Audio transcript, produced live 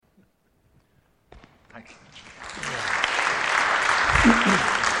Thank you.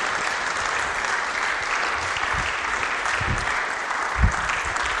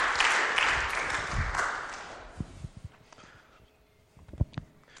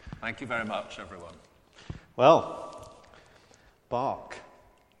 Thank you very much, everyone. Well, Bark.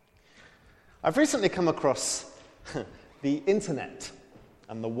 I've recently come across the internet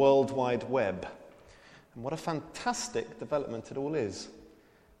and the World Wide Web. And what a fantastic development it all is.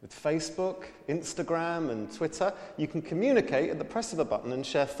 With Facebook, Instagram, and Twitter, you can communicate at the press of a button and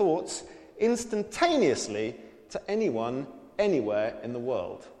share thoughts instantaneously to anyone, anywhere in the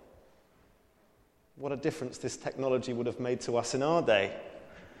world. What a difference this technology would have made to us in our day.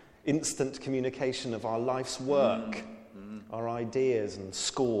 Instant communication of our life's work, our ideas and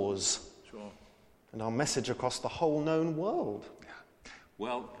scores, and our message across the whole known world.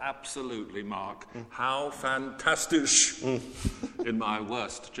 Well, absolutely, Mark. How fantastisch, in my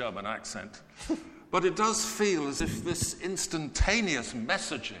worst German accent. But it does feel as if this instantaneous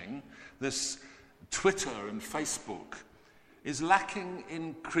messaging, this Twitter and Facebook, is lacking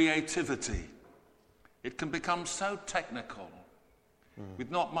in creativity. It can become so technical, with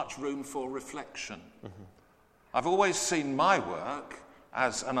not much room for reflection. I've always seen my work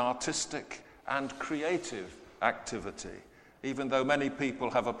as an artistic and creative activity, even though many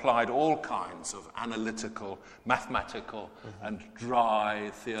people have applied all kinds of analytical, mathematical, and dry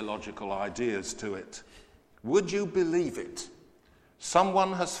theological ideas to it. Would you believe it?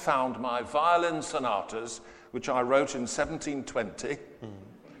 Someone has found my violin sonatas, which I wrote in 1720,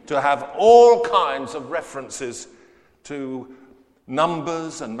 to have all kinds of references to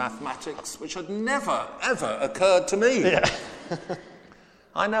numbers and mathematics, which had never, ever occurred to me. Yeah.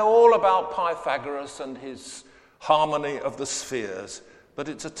 I know all about Pythagoras and his harmony of the spheres, but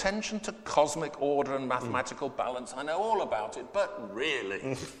its attention to cosmic order and mathematical balance, I know all about it, but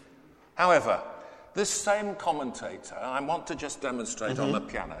really. However, this same commentator, I want to just demonstrate on the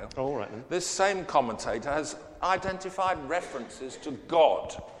piano, All right, then. this same commentator has identified references to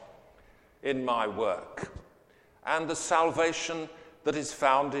God in my work and the salvation that is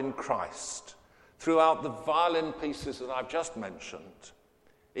found in Christ throughout the violin pieces that I've just mentioned,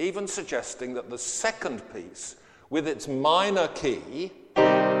 even suggesting that the second piece, with its minor key,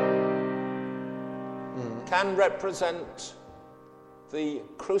 can represent the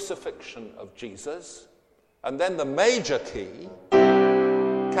crucifixion of Jesus, and then the major key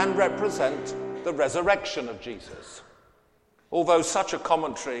can represent the resurrection of Jesus. Although such a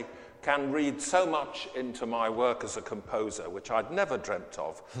commentary can read so much into my work as a composer, which I'd never dreamt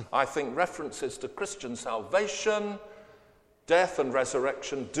of, I think references to Christian salvation, death and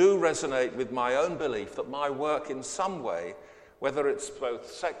resurrection do resonate with my own belief that my work in some way, whether it's both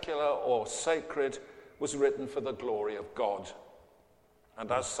secular or sacred, was written for the glory of God. And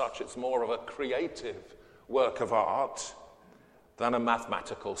as such, it's more of a creative work of art than a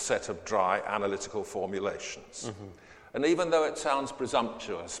mathematical set of dry analytical formulations. And even though it sounds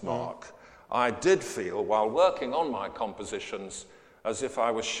presumptuous, Mark, I did feel while working on my compositions as if I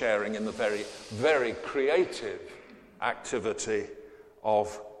was sharing in the very, very creative activity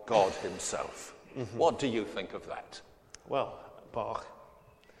of God himself. What do you think of that? Well, Bach,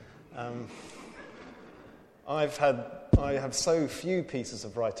 I have so few pieces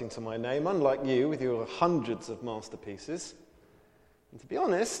of writing to my name, unlike you with your hundreds of masterpieces. And to be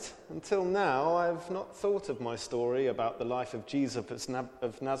honest, until now, I've not thought of my story about the life of Jesus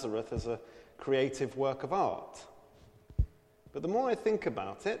of Nazareth as a creative work of art. But the more I think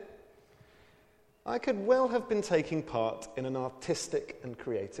about it, I could well have been taking part in an artistic and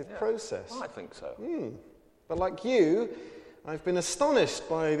creative process. I think so. But like you, I've been astonished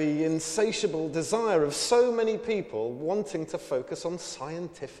by the insatiable desire of so many people wanting to focus on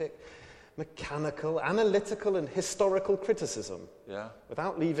scientific, mechanical, analytical, and historical criticism,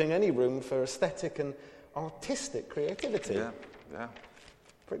 without leaving any room for aesthetic and artistic creativity.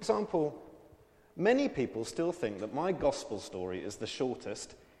 For example, many people still think that my gospel story is the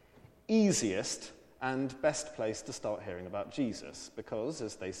shortest, easiest, and best place to start hearing about Jesus, because,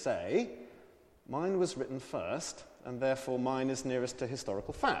 as they say, mine was written first, and therefore mine is nearest to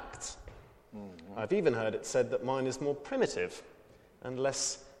historical facts. I've even heard it said that mine is more primitive and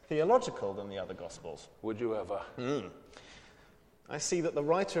less theological than the other Gospels. Would you ever? I see that the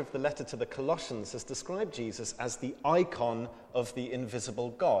writer of the letter to the Colossians has described Jesus as the icon of the invisible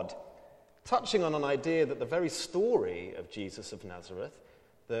God, touching on an idea that the very story of Jesus of Nazareth,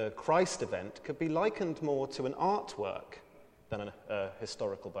 the Christ event, could be likened more to an artwork than a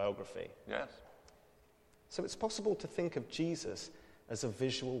historical biography. Yes. So it's possible to think of Jesus as a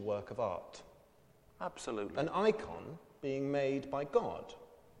visual work of art. Absolutely. An icon being made by God.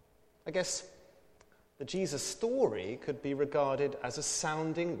 I guess the Jesus story could be regarded as a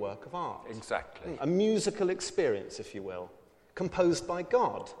sounding work of art. Exactly. A musical experience, if you will, composed by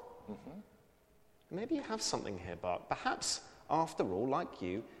God. Mm-hmm. Maybe you have something here, Bart. Perhaps, after all, like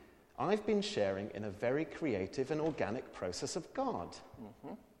you, I've been sharing in a very creative and organic process of God. Mm-hmm.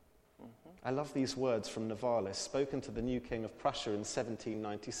 Mm-hmm. I love these words from Novalis, spoken to the new king of Prussia in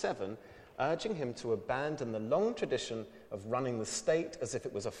 1797, urging him to abandon the long tradition of running the state as if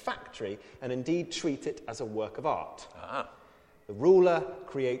it was a factory and indeed treat it as a work of art. Ah. The ruler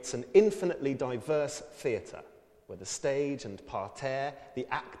creates an infinitely diverse theatre, where the stage and parterre, the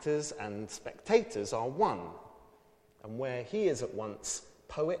actors and spectators are one, and where he is at once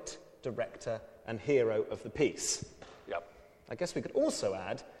poet, director, and hero of the piece. Yep. I guess we could also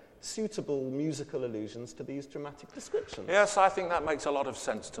add suitable musical allusions to these dramatic descriptions. Yes, I think that makes a lot of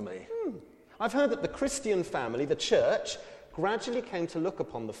sense to me. I've heard that the Christian family, the church, gradually came to look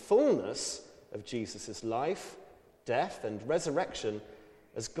upon the fullness of Jesus' life, death, and resurrection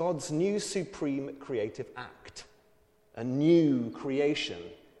as God's new supreme creative act, a new creation,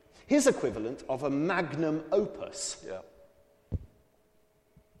 his equivalent of a magnum opus. Yeah.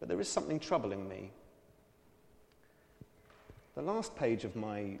 But there is something troubling me. The last page of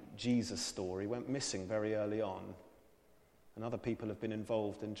my Jesus story went missing very early on, and other people have been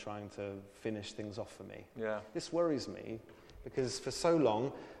involved in trying to finish things off for me. Yeah. This worries me, because for so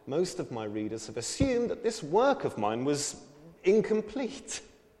long, most of my readers have assumed that this work of mine was incomplete.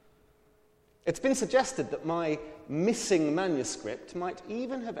 It's been suggested that my missing manuscript might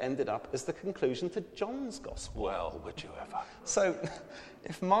even have ended up as the conclusion to John's Gospel. Well, would you ever? So,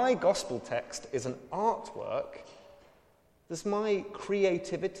 if my Gospel text is an artwork, does my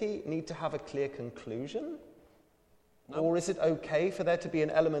creativity need to have a clear conclusion? No. Or is it okay for there to be an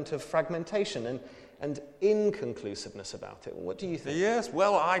element of fragmentation and inconclusiveness about it? What do you think? Yes,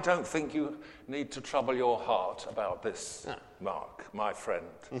 well, I don't think you need to trouble your heart about this, Mark, my friend.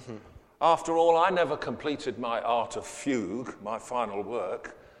 Mm-hmm. After all, I never completed my Art of Fugue, my final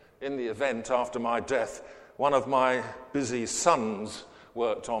work. In the event, after my death, one of my busy sons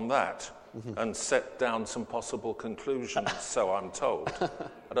worked on that and set down some possible conclusions, so I'm told.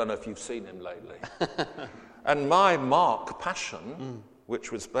 I don't know if you've seen him lately. And my Mark Passion,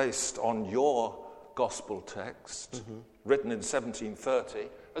 which was based on your gospel text, written in 1730,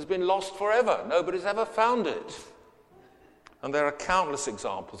 has been lost forever. Nobody's ever found it. And there are countless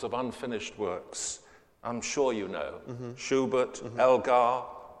examples of unfinished works. I'm sure you know. Schubert, Elgar,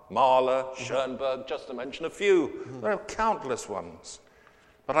 Mahler, Schoenberg, just to mention a few. There are countless ones.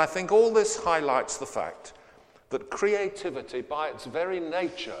 But I think all this highlights the fact that creativity, by its very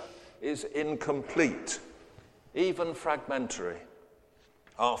nature, is incomplete, even fragmentary.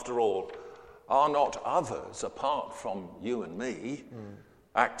 After all, are not others, apart from you and me,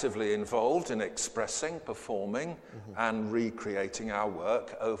 actively involved in expressing, performing, and recreating our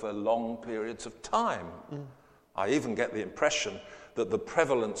work over long periods of time? I even get the impression that the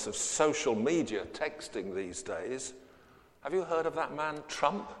prevalence of social media texting these days, have you heard of that man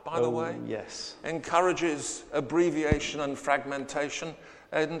Trump, by the way? Yes. Encourages abbreviation and fragmentation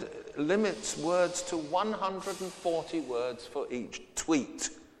and limits words to 140 words for each tweet.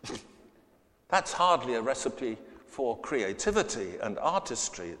 That's hardly a recipe for creativity and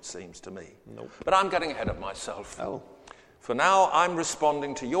artistry, it seems to me. Nope. But I'm getting ahead of myself. Oh. For now, I'm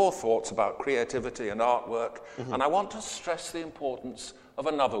responding to your thoughts about creativity and artwork, and I want to stress the importance of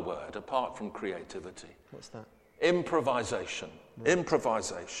another word apart from creativity. What's that? Improvisation.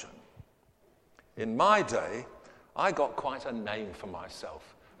 Improvisation. In my day, I got quite a name for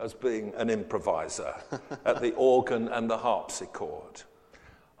myself as being an improviser at the organ and the harpsichord.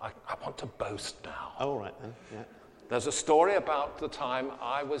 I want to boast now. All right, then. Yeah. There's a story about the time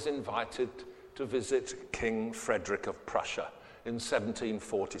I was invited to visit King Frederick of Prussia in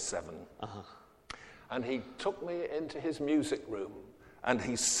 1747. And he took me into his music room and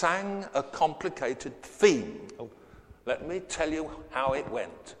he sang a complicated theme. Let me tell you how it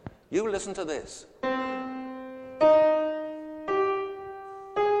went. You listen to this.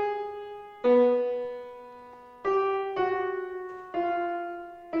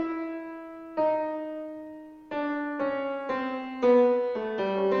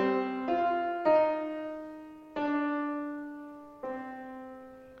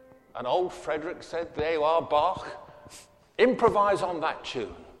 And old Frederick said, there you are, Bach, improvise on that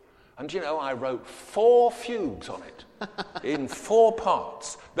tune. And you know, I wrote 4 fugues on it, in 4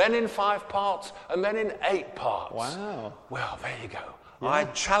 parts, then in 5 parts, and then in 8 parts. Wow. Well, there you go. I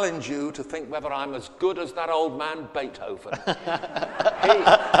challenge you to think whether I'm as good as that old man Beethoven.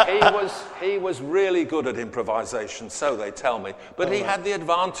 he was really good at improvisation, so they tell me. But he had the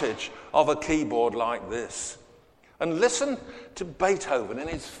advantage of a keyboard like this. And listen to Beethoven in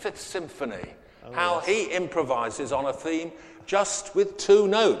his Fifth Symphony, how he improvises on a theme just with 2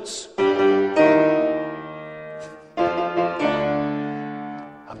 notes.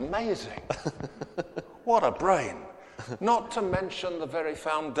 Amazing. What a brain. Not to mention the very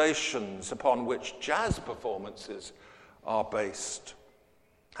foundations upon which jazz performances are based.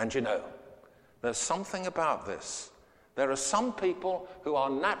 And you know, there's something about this. There are some people who are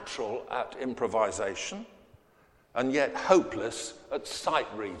natural at improvisation and yet hopeless at sight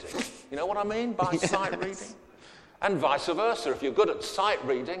reading. You know what I mean by sight reading? And vice versa. If you're good at sight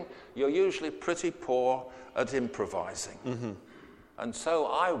reading, you're usually pretty poor at improvising. Mm-hmm. And so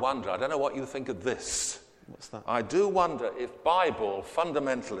I wonder, I don't know what you think of this. What's that? I do wonder if Bible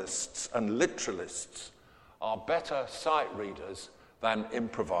fundamentalists and literalists are better sight readers than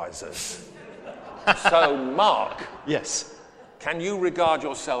improvisers. So, Mark. Yes. Can you regard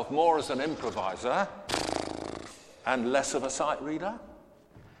yourself more as an improviser and less of a sight reader?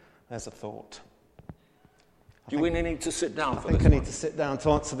 There's a thought. Do we need to sit down for this? I think I need to sit down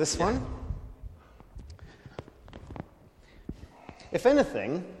to answer this one. If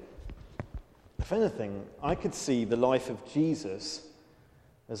anything, I could see the life of Jesus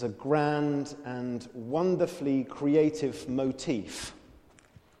as a grand and wonderfully creative motif,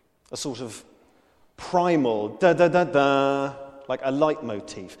 a sort of primal da-da-da-da, like a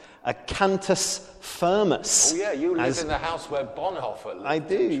leitmotif, a cantus firmus. Oh yeah, you live in the house where Bonhoeffer lived. I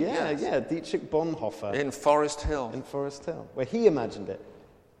do, yeah, Dietrich Bonhoeffer. In Forest Hill. In Forest Hill, where he imagined it.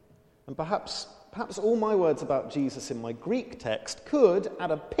 And perhaps all my words about Jesus in my Greek text could,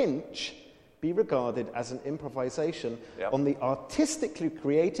 at a pinch, be regarded as an improvisation on the artistically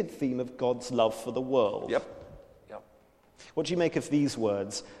created theme of God's love for the world. Yep. What do you make of these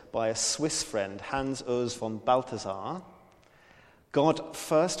words by a Swiss friend, Hans Urs von Balthasar? God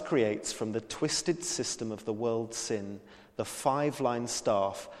first creates from the twisted system of the world's sin the 5-line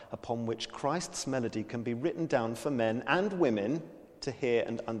staff upon which Christ's melody can be written down for men and women to hear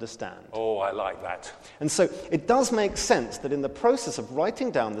and understand. Oh, I like that. And so it does make sense that in the process of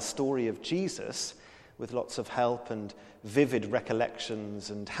writing down the story of Jesus, with lots of help and vivid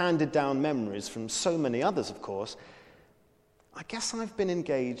recollections and handed down memories from so many others, of course, I guess I've been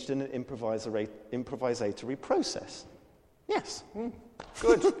engaged in an improvisatory process. Yes.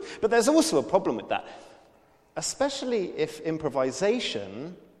 Good. But there's also a problem with that, especially if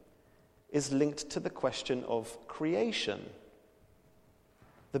improvisation is linked to the question of creation,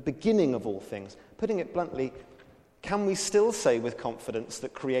 the beginning of all things. Putting it bluntly, can we still say with confidence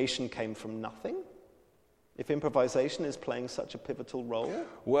that creation came from nothing, if improvisation is playing such a pivotal role?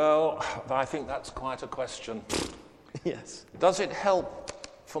 Well, I think that's quite a question. Yes. Does it help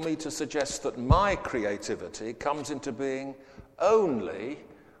for me to suggest that my creativity comes into being only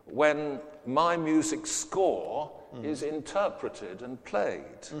when my music score is interpreted and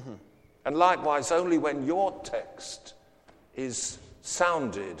played? Mm-hmm. And likewise, only when your text is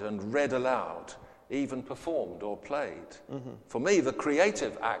sounded and read aloud, even performed or played. Mm-hmm. For me, the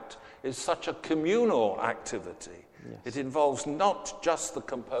creative act is such a communal activity. Yes. It involves not just the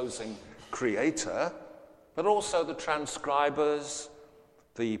composing creator, but also the transcribers,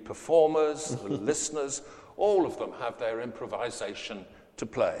 the performers, the listeners. All of them have their improvisation to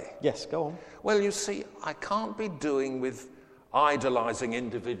play. Yes, go on. Well, you see, I can't be doing with idolizing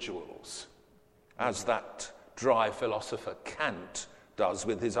individuals, as that dry philosopher Kant does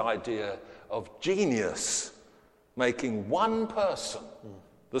with his idea of genius, making one person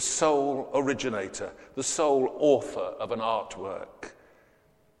the sole originator, the sole author of an artwork.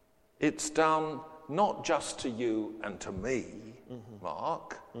 It's down not just to you and to me,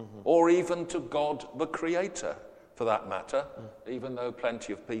 Mark, or even to God the Creator, for that matter, even though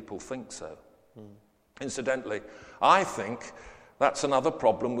plenty of people think so. Incidentally, I think that's another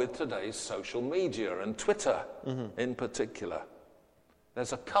problem with today's social media and Twitter in particular.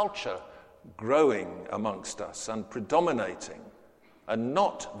 There's a culture growing amongst us and predominating, and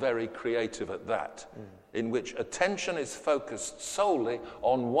not very creative at that, in which attention is focused solely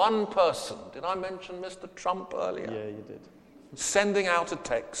on one person. Did I mention Mr. Trump earlier? Yeah, you did. Sending out a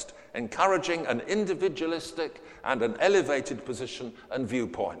text, encouraging an individualistic and an elevated position and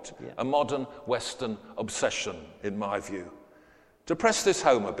viewpoint, a modern Western obsession, in my view. To press this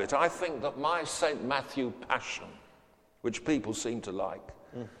home a bit, I think that my St. Matthew Passion, which people seem to like,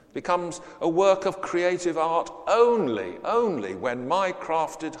 becomes a work of creative art only when my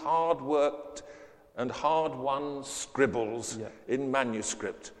crafted, hard-worked and hard-won scribbles Yeah. in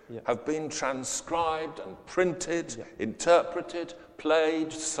manuscript Yeah. have been transcribed and printed, Yeah. interpreted,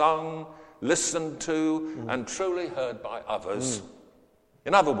 played, sung, listened to, and truly heard by others.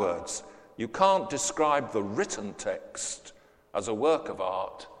 In other words, you can't describe the written text as a work of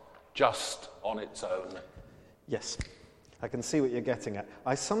art just on its own. Yes, I can see what you're getting at.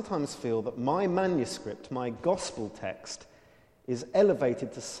 I sometimes feel that my manuscript, my gospel text, is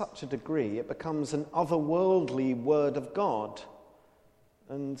elevated to such a degree it becomes an otherworldly word of God.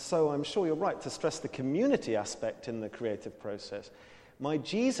 And so I'm sure you're right to stress the community aspect in the creative process. My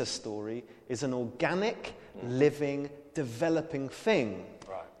Jesus story is an organic, living, developing thing.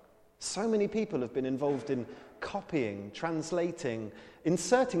 Right. So many people have been involved in copying, translating,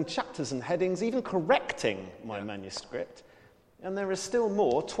 inserting chapters and headings, even correcting my manuscript. And there is still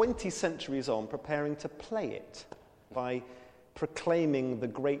more, 20 centuries on, preparing to play it by proclaiming the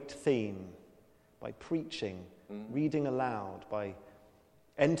great theme, by preaching, reading aloud, by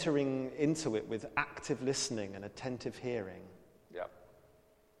entering into it with active listening and attentive hearing. Yeah.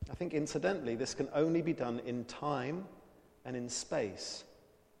 I think, incidentally, this can only be done in time and in space.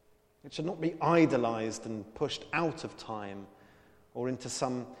 It should not be idolized and pushed out of time or into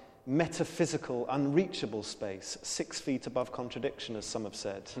some metaphysical, unreachable space, 6 feet above contradiction, as some have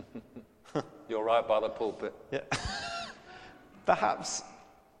said. You're right by the pulpit. Yeah. Perhaps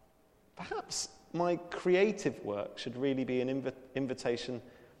my creative work should really be an invitation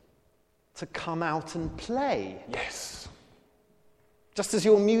to come out and play. Yes. Just as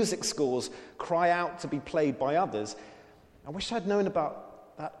your music scores cry out to be played by others, I wish I'd known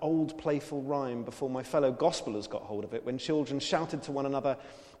about that old playful rhyme before my fellow gospelers got hold of it, when children shouted to one another,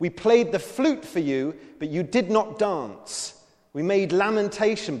 "We played the flute for you, but you did not dance. We made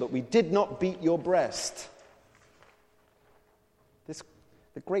lamentation, but we did not beat your breast."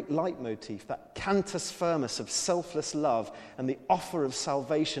 The great leitmotif, that cantus firmus of selfless love and the offer of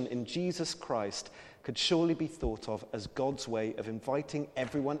salvation in Jesus Christ, could surely be thought of as God's way of inviting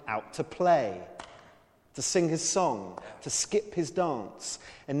everyone out to play, to sing his song, to skip his dance,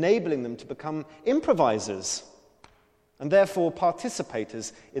 enabling them to become improvisers and therefore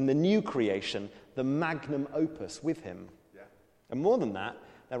participators in the new creation, the magnum opus with him. Yeah. And more than that,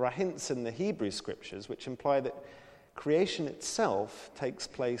 there are hints in the Hebrew scriptures which imply that creation itself takes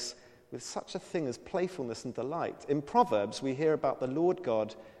place with such a thing as playfulness and delight. In Proverbs, we hear about the Lord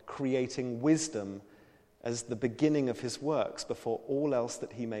God creating wisdom as the beginning of his works before all else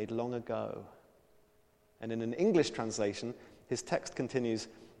that he made long ago. And in an English translation, his text continues,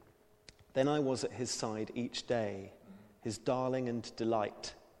 "Then I was at his side each day, his darling and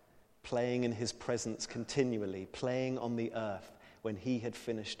delight, playing in his presence continually, playing on the earth when he had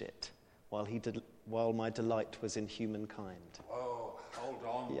finished it, while my delight was in humankind." Oh, hold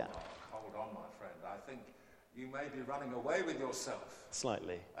on, Yeah. Mark. Hold on, my friend. I think you may be running away with yourself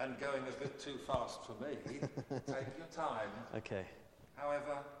Slightly. and going a bit too fast for me. Take your time. Okay.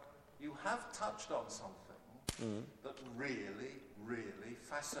 However, you have touched on something that really, really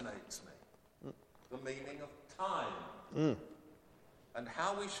fascinates me. The meaning of time. And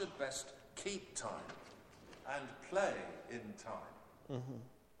how we should best keep time and play in time.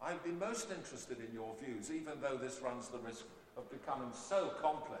 I'd be most interested in your views, even though this runs the risk of becoming so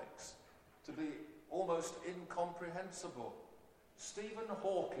complex to be almost incomprehensible. Stephen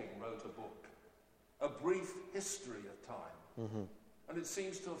Hawking wrote a book, A Brief History of Time, and it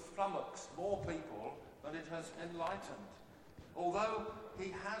seems to have flummoxed more people than it has enlightened, although he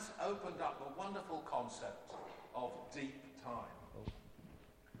has opened up the wonderful concept of deep time.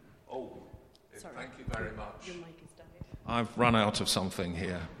 Sorry. Thank you very much. Your mic is died. I've run out of something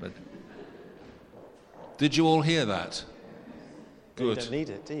here, but did you all hear that? You Good. don't need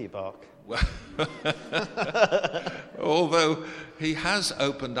it, do you, Bark? Although he has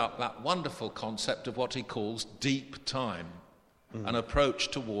opened up that wonderful concept of what he calls deep time, an approach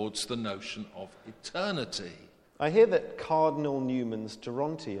towards the notion of eternity. I hear that Cardinal Newman's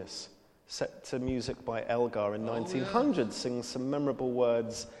Gerontius, set to music by Elgar in 1900, sings some memorable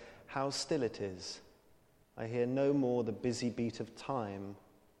words, "How still it is. I hear no more the busy beat of time.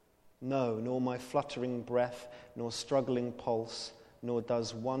 No, nor my fluttering breath, nor struggling pulse, nor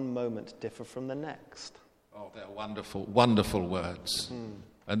does one moment differ from the next." Oh, they're wonderful, wonderful words.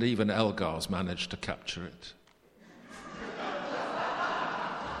 And even Elgar's managed to capture it.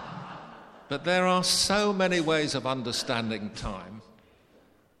 But there are so many ways of understanding time.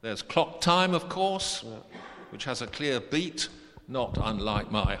 There's clock time, of course, which has a clear beat, not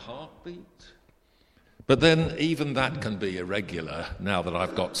unlike my heartbeat. But then even that can be irregular now that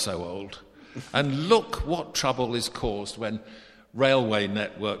I've got so old. And look what trouble is caused when railway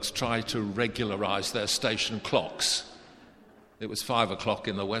networks try to regularise their station clocks. It was 5 o'clock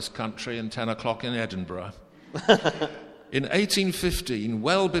in the West Country and 10 o'clock in Edinburgh. In 1815,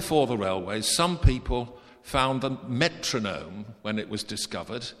 well before the railways, some people found the metronome, when it was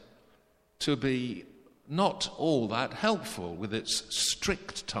discovered, to be not all that helpful with its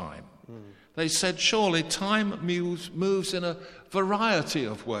strict time. They said, surely time moves in a variety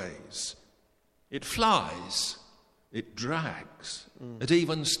of ways. It flies, it drags, it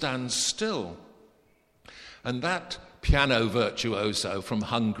even stands still. And that piano virtuoso from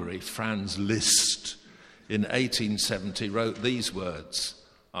Hungary, Franz Liszt, in 1870 wrote these words.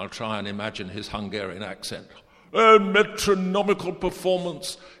 I'll try and imagine his Hungarian accent. A metronomical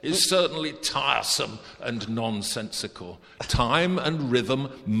performance is certainly tiresome and nonsensical. Time and rhythm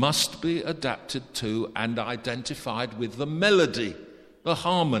must be adapted to and identified with the melody, the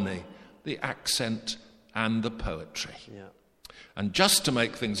harmony, the accent, and the poetry. Yeah. And just to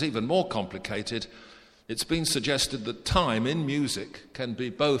make things even more complicated, it's been suggested that time in music can be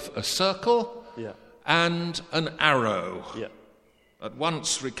both a circle and an arrow. Yeah. At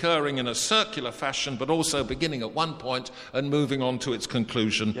once recurring in a circular fashion, but also beginning at one point and moving on to its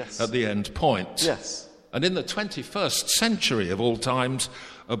conclusion at the end point. Yes. And in the 21st century of all times,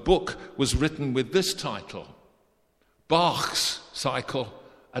 a book was written with this title, Bach's Cycle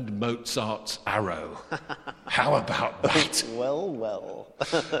and Mozart's Arrow. How about that? Well.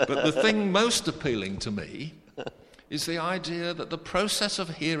 But the thing most appealing to me is the idea that the process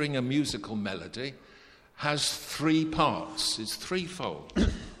of hearing a musical melody has 3 parts. It's threefold.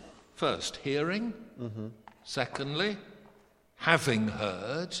 First, hearing. Secondly, having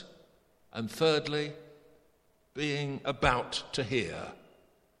heard. And thirdly, being about to hear.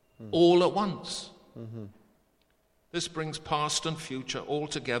 All at once. This brings past and future all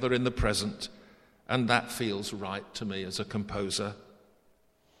together in the present, and that feels right to me as a composer.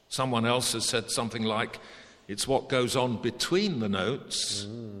 Someone else has said something like, it's what goes on between the notes,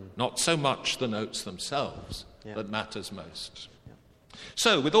 not so much the notes themselves, that matters most.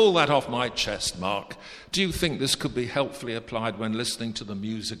 So, with all that off my chest, Mark, do you think this could be helpfully applied when listening to the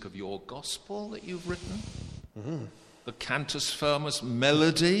music of your gospel that you've written? The Cantus Firmus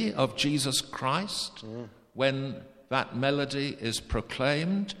melody of Jesus Christ, when that melody is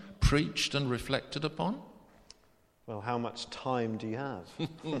proclaimed, preached and reflected upon? Well, how much time do you have?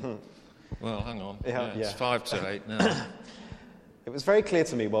 Well, hang on. It's 5 to 8 now. It was very clear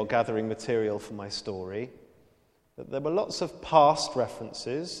to me while gathering material for my story that there were lots of past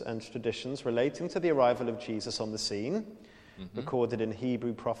references and traditions relating to the arrival of Jesus on the scene, recorded in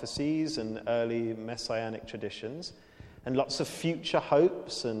Hebrew prophecies and early messianic traditions, and lots of future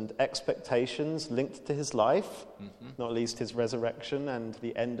hopes and expectations linked to his life, not least his resurrection and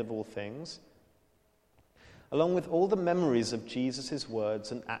the end of all things, along with all the memories of Jesus'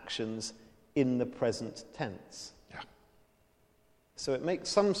 words and actions in the present tense. Yeah. So it makes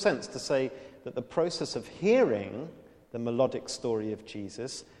some sense to say that the process of hearing the melodic story of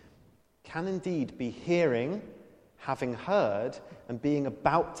Jesus can indeed be hearing, having heard, and being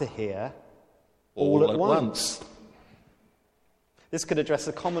about to hear all at once. This could address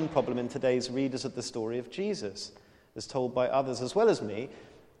a common problem in today's readers of the story of Jesus, as told by others as well as me,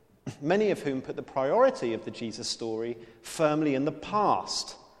 many of whom put the priority of the Jesus story firmly in the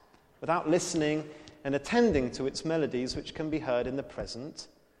past, without listening and attending to its melodies, which can be heard in the present,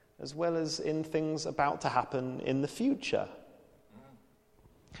 as well as in things about to happen in the future.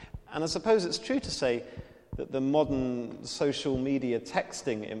 And I suppose it's true to say that the modern social media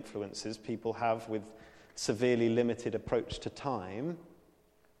texting influences people have with severely limited approach to time,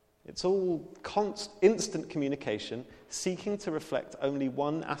 it's all instant communication seeking to reflect only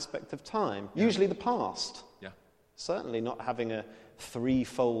one aspect of time, usually the past. Yeah. Certainly not having a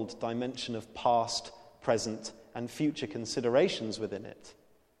threefold dimension of past, present, and future considerations within it.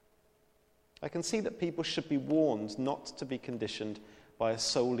 I can see that people should be warned not to be conditioned by a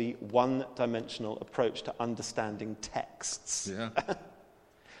solely one-dimensional approach to understanding texts. Yeah.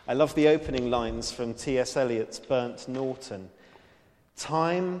 I love the opening lines from T.S. Eliot's Burnt Norton.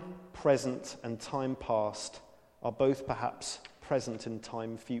 Time present and time past are both perhaps present in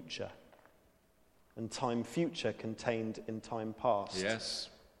time future, and time future contained in time past. Yes.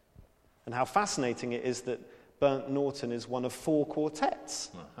 And how fascinating it is that Burnt Norton is one of 4 quartets.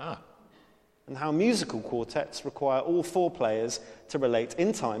 And how musical quartets require all 4 players to relate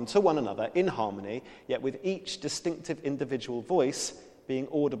in time to one another in harmony, yet with each distinctive individual voice being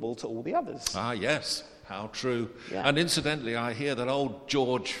audible to all the others. Ah, yes. How true. Yeah. And incidentally, I hear that old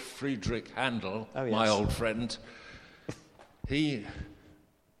George Friedrich Handel, my old friend, he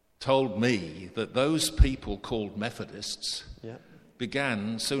told me that those people called Methodists Yeah.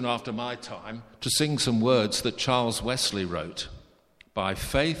 began, soon after my time, to sing some words that Charles Wesley wrote. By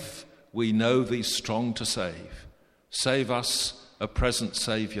faith we know thee strong to save. Save us, a present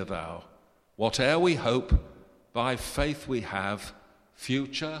Saviour thou. Whate'er we hope, by faith we have,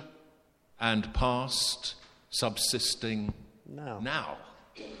 future and past subsisting now.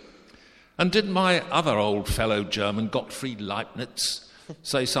 And did my other old fellow German, Gottfried Leibniz,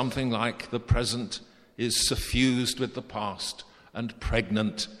 say something like, the present is suffused with the past and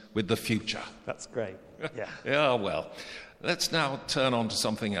pregnant with the future? That's great. Yeah. Yeah, well, let's now turn on to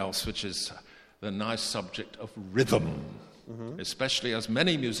something else, which is the nice subject of rhythm, especially as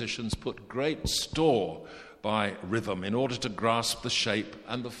many musicians put great store by rhythm in order to grasp the shape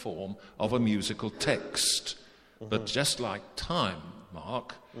and the form of a musical text. But just like time,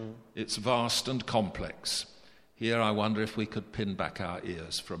 Mark, it's vast and complex. Here I wonder if we could pin back our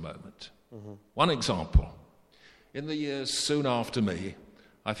ears for a moment. One example. In the years soon after me,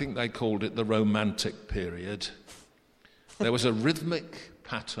 I think they called it the Romantic period, there was a rhythmic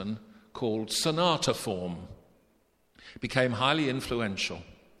pattern called sonata form. It became highly influential.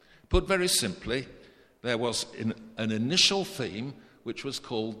 Put very simply, there was an initial theme which was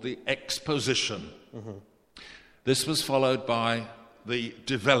called the exposition. This was followed by the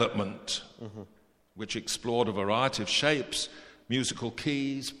development, which explored a variety of shapes, musical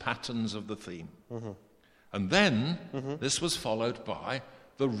keys, patterns of the theme. And then this was followed by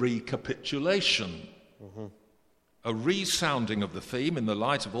the recapitulation, a resounding of the theme in the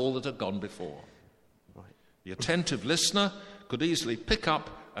light of all that had gone before. Right. The attentive listener could easily pick up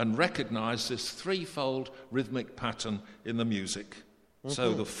and recognize this threefold rhythmic pattern in the music.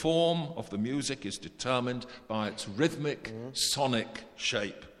 So the form of the music is determined by its rhythmic, sonic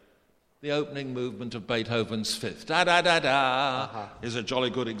shape. The opening movement of Beethoven's Fifth, da-da-da-da, is a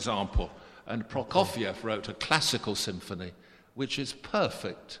jolly good example. And Prokofiev wrote a classical symphony, which is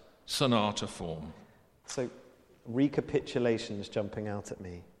perfect sonata form. So, recapitulation is jumping out at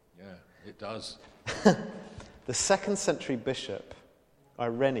me. Yeah, it does. The 2nd century bishop,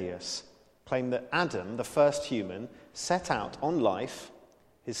 Irenaeus, claimed that Adam, the first human, set out on life,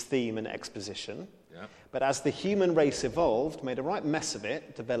 his theme and exposition, but as the human race evolved, made a right mess of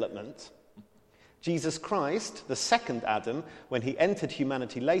it, development. Jesus Christ, the second Adam, when he entered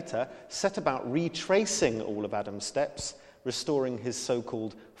humanity later, set about retracing all of Adam's steps, restoring his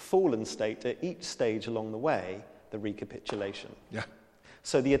so-called fallen state at each stage along the way, the recapitulation. Yeah.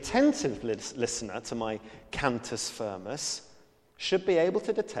 So the attentive listener to my cantus firmus should be able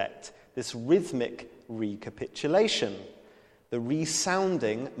to detect this rhythmic recapitulation, the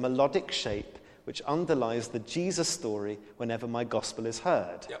resounding melodic shape which underlies the Jesus story whenever my gospel is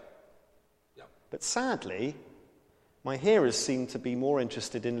heard. Yep. But sadly, my hearers seem to be more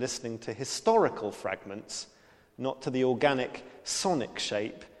interested in listening to historical fragments, not to the organic sonic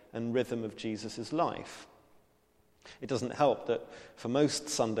shape and rhythm of Jesus' life. It doesn't help that for most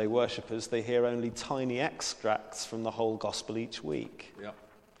Sunday worshippers, they hear only tiny extracts from the whole gospel each week. Yep.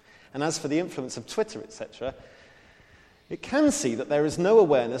 And as for the influence of Twitter, etc., it can see that there is no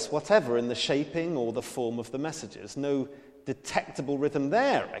awareness whatever in the shaping or the form of the messages. No detectable rhythm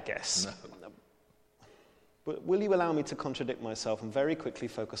there, I guess. No. But will you allow me to contradict myself and very quickly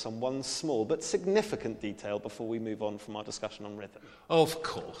focus on one small but significant detail before we move on from our discussion on rhythm? Of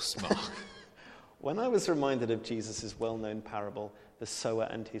course, Mark. When I was reminded of Jesus' well-known parable, the sower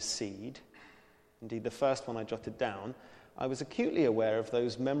and his seed, indeed the first one I jotted down, I was acutely aware of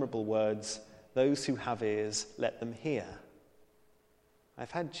those memorable words, "Those who have ears, let them hear." I've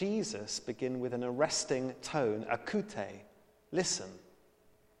had Jesus begin with an arresting tone, akute, listen.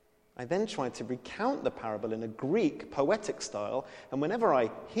 I then tried to recount the parable in a Greek poetic style, and whenever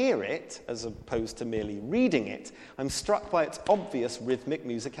I hear it, as opposed to merely reading it, I'm struck by its obvious rhythmic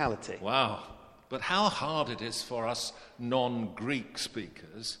musicality. Wow. But how hard it is for us non-Greek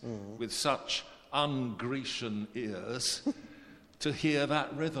speakers with such un-Grecian ears to hear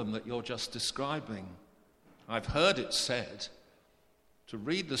that rhythm that you're just describing. I've heard it said, to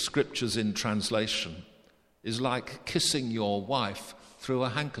read the scriptures in translation is like kissing your wife through a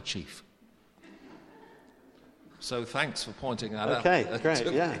handkerchief. So thanks for pointing that out. Okay,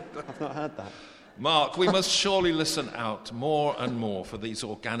 great, yeah. I've not heard that. Mark, we must surely listen out more and more for these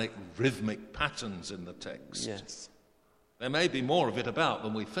organic rhythmic patterns in the text. Yes. There may be more of it about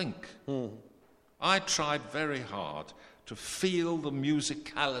than we think. I tried very hard to feel the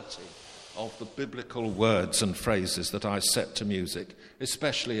musicality of the biblical words and phrases that I set to music,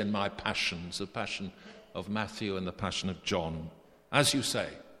 especially in my passions, the Passion of Matthew and the Passion of John. As you say,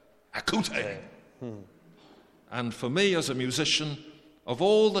 akute. And for me as a musician, Of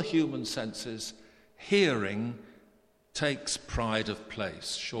all the human senses, hearing takes pride of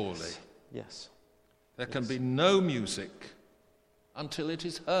place, surely. Yes. There can be no music until it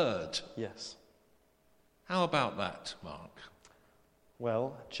is heard. Yes. How about that, Mark?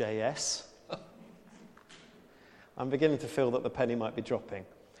 Well, JS, I'm beginning to feel that the penny might be dropping.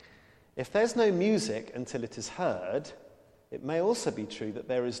 If there's no music until it is heard, it may also be true that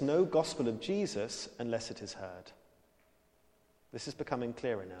there is no gospel of Jesus unless it is heard. This is becoming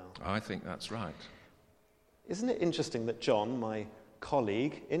clearer now. I think that's right. Isn't it interesting that John, my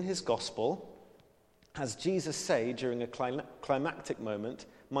colleague, in his gospel, has Jesus say during a climactic moment,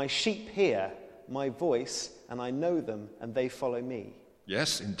 "My sheep hear my voice, and I know them, and they follow me."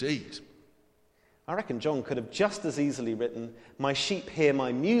 Yes, indeed. I reckon John could have just as easily written, "My sheep hear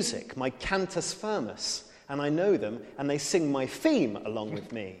my music, my cantus firmus, and I know them, and they sing my theme along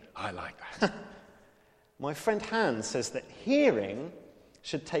with me." I like that. My friend Hans says that hearing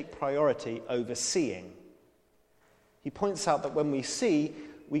should take priority over seeing. He points out that when we see,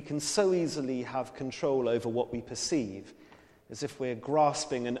 we can so easily have control over what we perceive, as if we're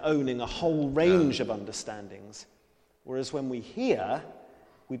grasping and owning a whole range of understandings. Whereas when we hear,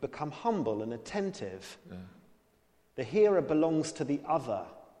 we become humble and attentive. Yeah. The hearer belongs to the other,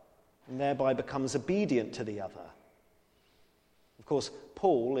 and thereby becomes obedient to the other. Of course,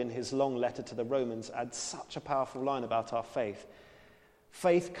 Paul, in his long letter to the Romans, adds such a powerful line about our faith.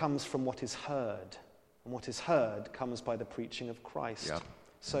 Faith comes from what is heard, and what is heard comes by the preaching of Christ. Yeah.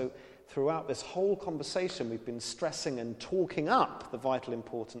 So throughout this whole conversation, we've been stressing and talking up the vital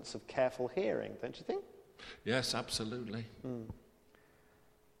importance of careful hearing, don't you think? Yes, absolutely.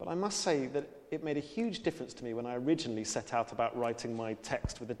 But I must say that it made a huge difference to me when I originally set out about writing my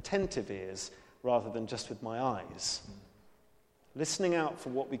text with attentive ears rather than just with my eyes. Listening out for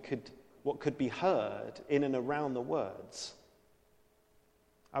what could be heard in and around the words.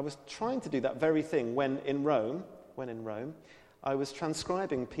 I was trying to do that very thing when in Rome, I was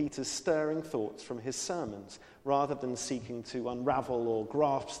transcribing Peter's stirring thoughts from his sermons, rather than seeking to unravel or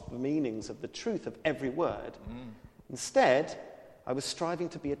grasp the meanings of the truth of every word. Instead, I was striving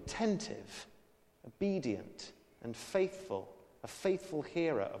to be attentive, obedient, and faithful, a faithful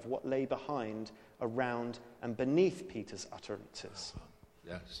hearer of what lay behind, around, and beneath Peter's utterances.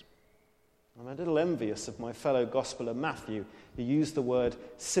 Yes. I'm a little envious of my fellow Gospeler Matthew, who used the word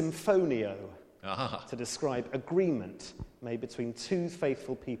symphonio to describe agreement made between two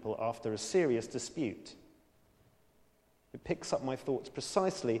faithful people after a serious dispute. It picks up my thoughts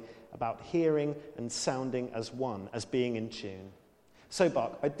precisely about hearing and sounding as one, as being in tune. So,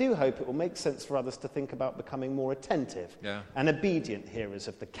 Buck, I do hope it will make sense for others to think about becoming more attentive and obedient hearers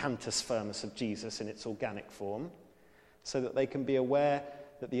of the cantus firmus of Jesus in its organic form, so that they can be aware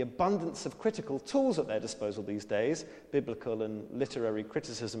that the abundance of critical tools at their disposal these days, biblical and literary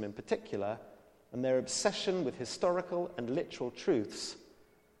criticism in particular, and their obsession with historical and literal truths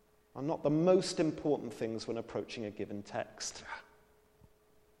are not the most important things when approaching a given text.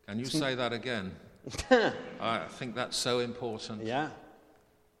 Can you say that again? I think that's so important. Yeah.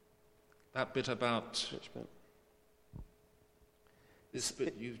 That bit about... Which bit? This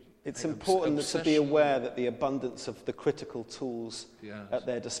bit you... It's important to be aware that the abundance of the critical tools at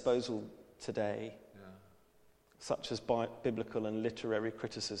their disposal today, such as biblical and literary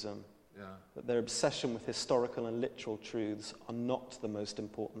criticism, that their obsession with historical and literal truths are not the most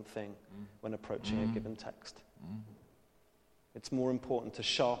important thing when approaching a given text. It's more important to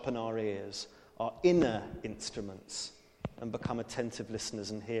sharpen our ears, our inner instruments, and become attentive listeners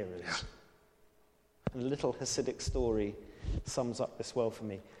and hearers. And a little Hasidic story sums up this well for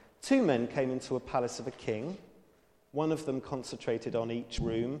me. 2 men came into a palace of a king. One of them concentrated on each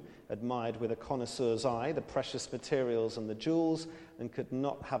room, admired with a connoisseur's eye the precious materials and the jewels, and could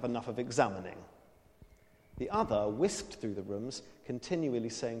not have enough of examining. The other whisked through the rooms, continually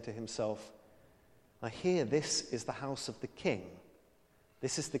saying to himself, "I hear this is the house of the king.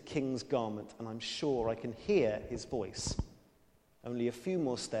 This is the king's garment, and I'm sure I can hear his voice. Only a few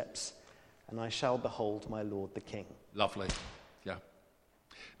more steps, and I shall behold my lord the king." Lovely. Yeah.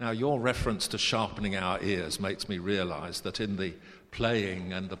 Now, your reference to sharpening our ears makes me realize that in the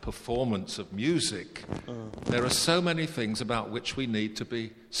playing and the performance of music, there are so many things about which we need to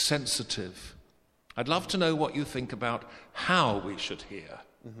be sensitive. I'd love to know what you think about how we should hear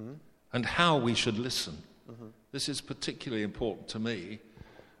and how we should listen. This is particularly important to me,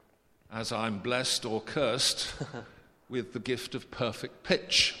 as I'm blessed or cursed with the gift of perfect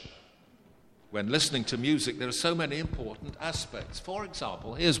pitch. When listening to music, there are so many important aspects. For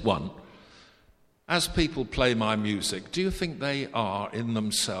example, here's one. As people play my music, do you think they are in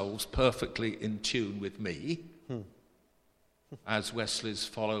themselves perfectly in tune with me? as Wesley's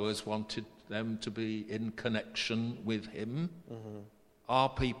followers wanted them to be in connection with him? Mm-hmm. Are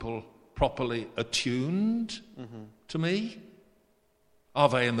people properly attuned to me? Are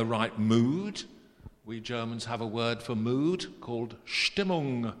they in the right mood? We Germans have a word for mood called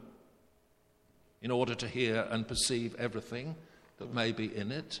Stimmung, in order to hear and perceive everything that may be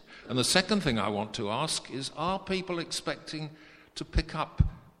in it. And the second thing I want to ask is, are people expecting to pick up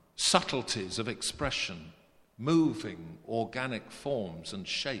subtleties of expression, moving organic forms and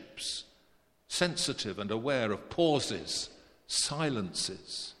shapes, sensitive and aware of pauses,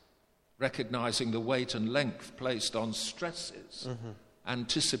 silences, recognizing the weight and length placed on stresses,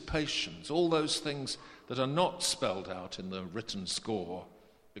 anticipations, all those things that are not spelled out in the written score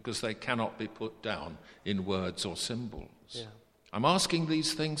because they cannot be put down in words or symbols. Yeah. I'm asking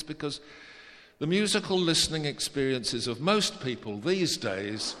these things because the musical listening experiences of most people these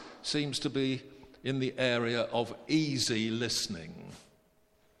days seems to be in the area of easy listening.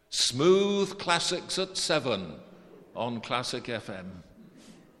 Smooth classics at 7 on Classic FM.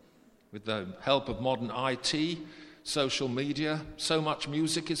 With the help of modern IT, social media, so much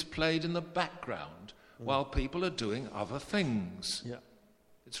music is played in the background while people are doing other things. Yeah.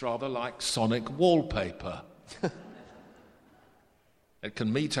 It's rather like sonic wallpaper. It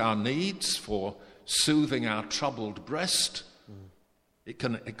can meet our needs for soothing our troubled breast. It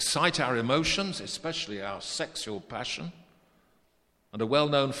can excite our emotions, especially our sexual passion. And a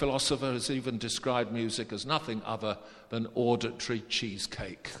well-known philosopher has even described music as nothing other than auditory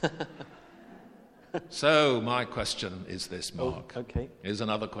cheesecake. So my question is this, Mark. Okay. Here's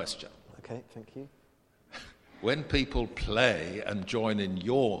another question. Okay, thank you. When people play and join in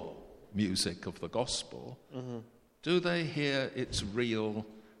your music of the gospel, do they hear its real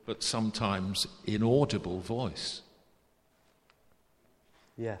but sometimes inaudible voice?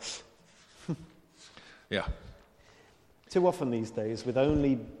 Yes. Yeah. Too often these days, with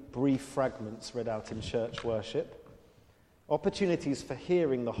only brief fragments read out in church worship, opportunities for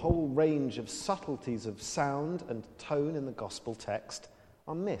hearing the whole range of subtleties of sound and tone in the gospel text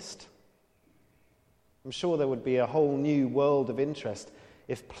are missed. I'm sure there would be a whole new world of interest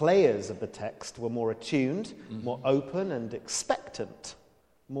if players of the text were more attuned, more open and expectant,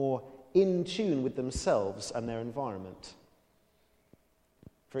 more in tune with themselves and their environment.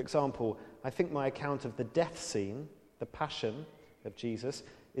 For example, I think my account of the death scene, the passion of Jesus,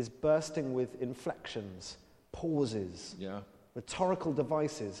 is bursting with inflections, pauses, rhetorical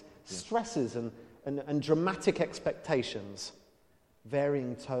devices, stresses and dramatic expectations,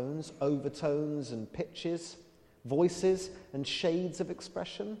 varying tones, overtones and pitches, voices and shades of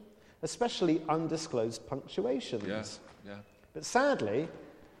expression, especially undisclosed punctuations. But sadly,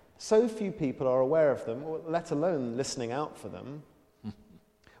 so few people are aware of them, or let alone listening out for them.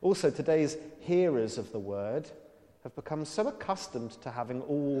 Also, today's hearers of the word have become so accustomed to having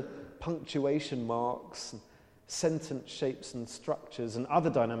all punctuation marks, sentence shapes and structures and other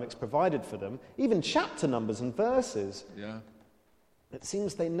dynamics provided for them, even chapter numbers and verses. It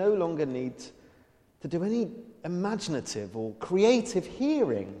seems they no longer need to do any imaginative or creative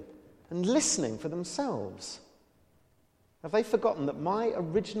hearing and listening for themselves. Have they forgotten that my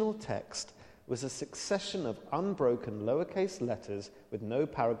original text was a succession of unbroken lowercase letters with no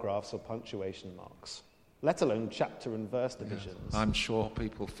paragraphs or punctuation marks, let alone chapter and verse divisions? I'm sure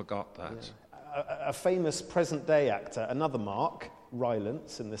people forgot that. A famous present-day actor, another Mark,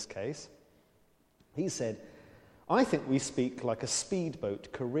 Rylance in this case, he said, "I think we speak like a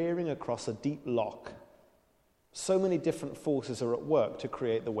speedboat careering across a deep loch. So many different forces are at work to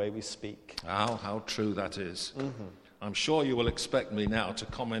create the way we speak." How true that is. I'm sure you will expect me now to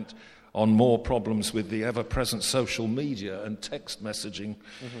comment on more problems with the ever-present social media and text messaging.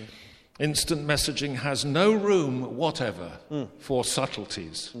 Instant messaging has no room whatever for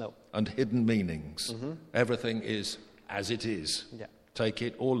subtleties and hidden meanings. Everything is as it is. Take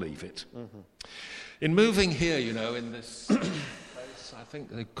it or leave it. In moving here, in this place, I think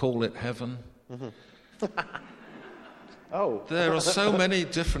they call it heaven. There are so many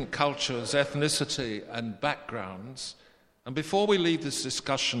different cultures, ethnicity and backgrounds. And before we leave this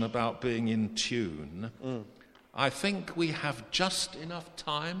discussion about being in tune, I think we have just enough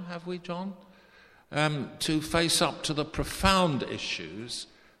time, have we, John, to face up to the profound issues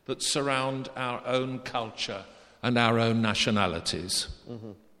that surround our own culture and our own nationalities.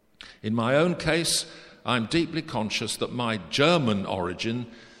 In my own case, I'm deeply conscious that my German origin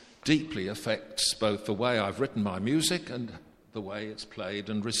deeply affects both the way I've written my music and the way it's played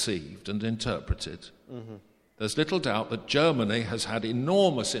and received and interpreted. There's little doubt that Germany has had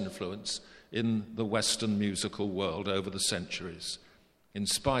enormous influence in the Western musical world over the centuries, in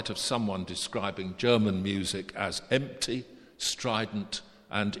spite of someone describing German music as empty, strident,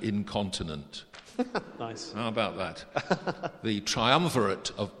 and incontinent. Nice. How about that? The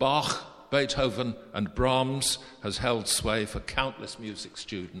triumvirate of Bach, Beethoven, and Brahms has held sway for countless music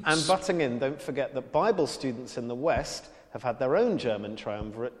students. And butting in, don't forget that Bible students in the West have had their own German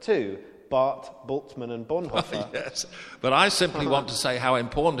triumvirate too. Barth, Bultmann and Bonhoeffer. Yes, but I simply want to say how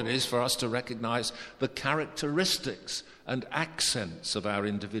important it is for us to recognise the characteristics and accents of our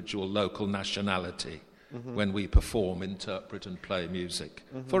individual local nationality when we perform, interpret and play music.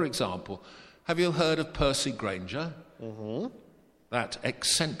 For example, have you heard of Percy Grainger? That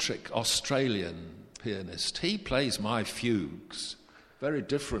eccentric Australian pianist. He plays my fugues very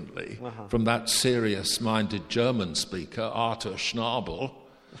differently from that serious-minded German speaker, Arthur Schnabel.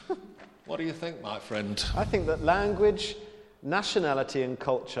 What do you think, my friend? I think that language, nationality and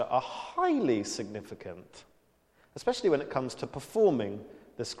culture are highly significant, especially when it comes to performing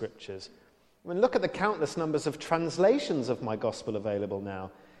the scriptures. I mean, look at the countless numbers of translations of my gospel available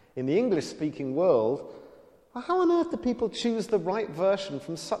now. In the English-speaking world, how on earth do people choose the right version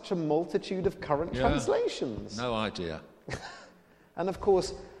from such a multitude of current translations? No idea. And of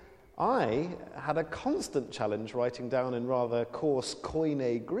course, I had a constant challenge writing down in rather coarse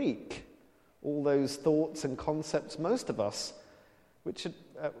Koine Greek all those thoughts and concepts, most of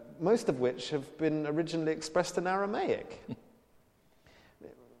which have been originally expressed in Aramaic.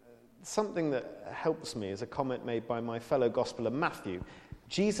 Something that helps me is a comment made by my fellow Gospeler Matthew.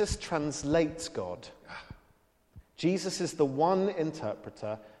 Jesus translates God. Jesus is the one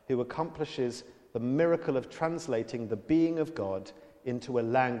interpreter who accomplishes the miracle of translating the being of God into a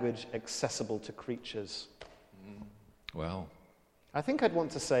language accessible to creatures. Well, I think I'd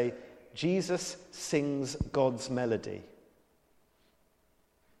want to say, Jesus sings God's melody.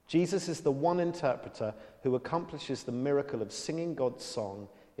 Jesus is the one interpreter who accomplishes the miracle of singing God's song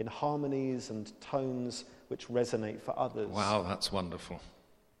in harmonies and tones which resonate for others. wow, that's wonderful.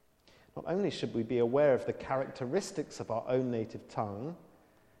 Not only should we be aware of the characteristics of our own native tongue,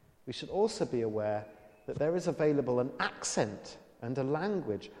 we should also be aware that there is available an accent and a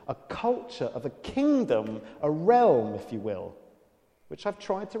language, a culture of a kingdom, a realm, if you will, which I've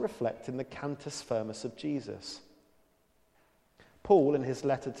tried to reflect in the Cantus Firmus of Jesus. Paul, in his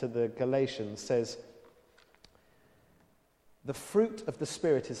letter to the Galatians, says, "The fruit of the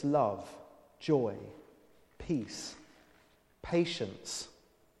Spirit is love, joy, peace, patience,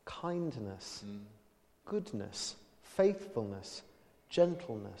 kindness, goodness, faithfulness,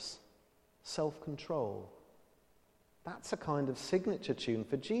 gentleness, self-control." That's a kind of signature tune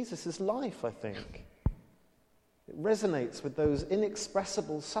for Jesus' life, I think. It resonates with those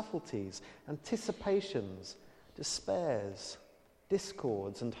inexpressible subtleties, anticipations, despairs,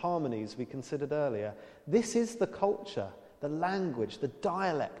 discords, and harmonies we considered earlier. This is the culture, the language, the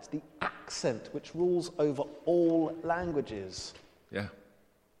dialect, the accent which rules over all languages. Yeah.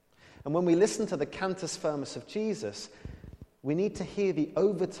 And when we listen to the Cantus Firmus of Jesus, we need to hear the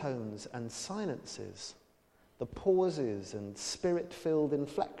overtones and silences, the pauses and spirit-filled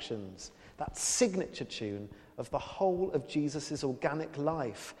inflections, that signature tune of the whole of Jesus' organic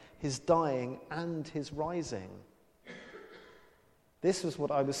life, his dying and his rising. This was what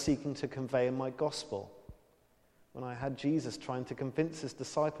I was seeking to convey in my gospel when I had Jesus trying to convince his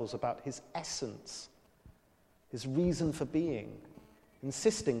disciples about his essence, his reason for being,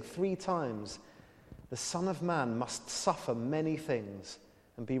 insisting 3 times, the Son of Man must suffer many things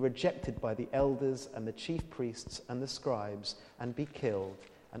and be rejected by the elders and the chief priests and the scribes and be killed,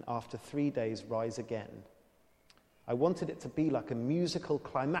 and after 3 days rise again. I wanted it to be like a musical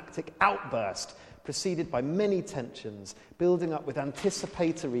climactic outburst preceded by many tensions, building up with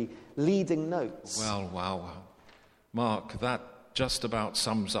anticipatory leading notes. Well, wow. Mark, that just about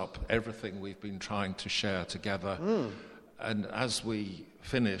sums up everything we've been trying to share together. And as we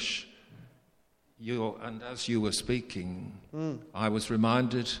finish, as you were speaking, I was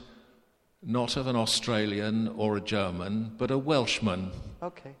reminded not of an Australian or a German, but a Welshman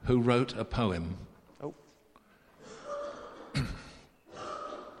who wrote a poem. Oh.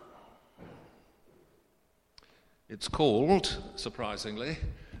 It's called, surprisingly,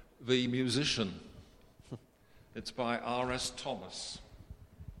 The Musician. It's by R.S. Thomas.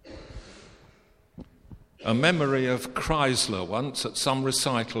 A memory of Chrysler once at some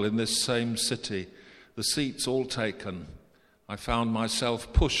recital in this same city, the seats all taken. I found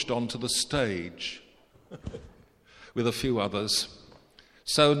myself pushed onto the stage with a few others,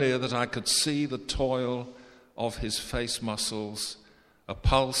 so near that I could see the toil of his face muscles, a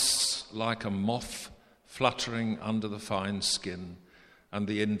pulse like a moth fluttering under the fine skin, and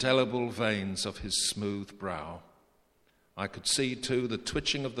the indelible veins of his smooth brow. I could see, too, the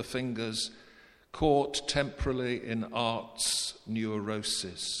twitching of the fingers, caught temporarily in art's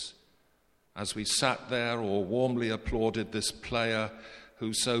neurosis, as we sat there or warmly applauded this player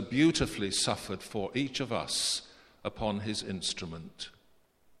who so beautifully suffered for each of us upon his instrument.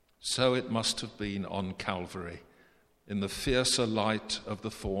 So it must have been on Calvary, in the fiercer light of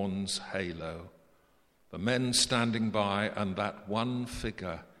the thorn's halo, the men standing by and that one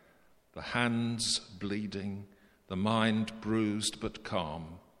figure, the hands bleeding, the mind bruised but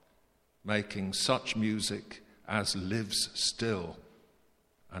calm, making such music as lives still,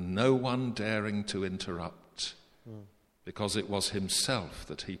 and no one daring to interrupt, because it was himself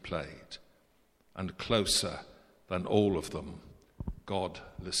that he played, and closer than all of them, God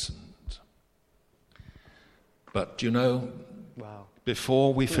listened. But you know,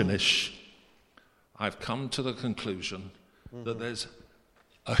 before we finish, I've come to the conclusion that there's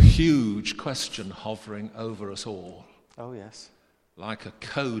a huge question hovering over us all. Oh, yes. Like a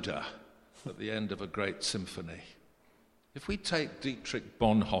coda at the end of a great symphony. If we take Dietrich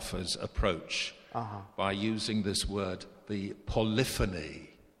Bonhoeffer's approach by using this word, the polyphony,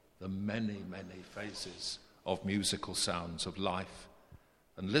 the many, many phases of musical sounds of life,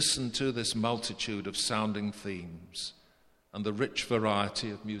 and listen to this multitude of sounding themes and the rich variety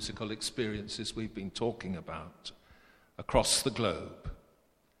of musical experiences we've been talking about across the globe,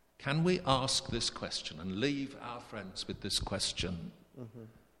 can we ask this question and leave our friends with this question?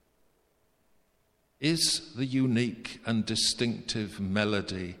 Is the unique and distinctive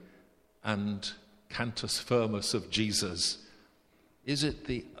melody and cantus firmus of Jesus, is it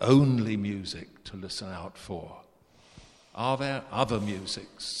the only music to listen out for? Are there other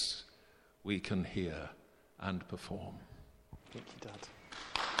musics we can hear and perform? Thank you, Dad.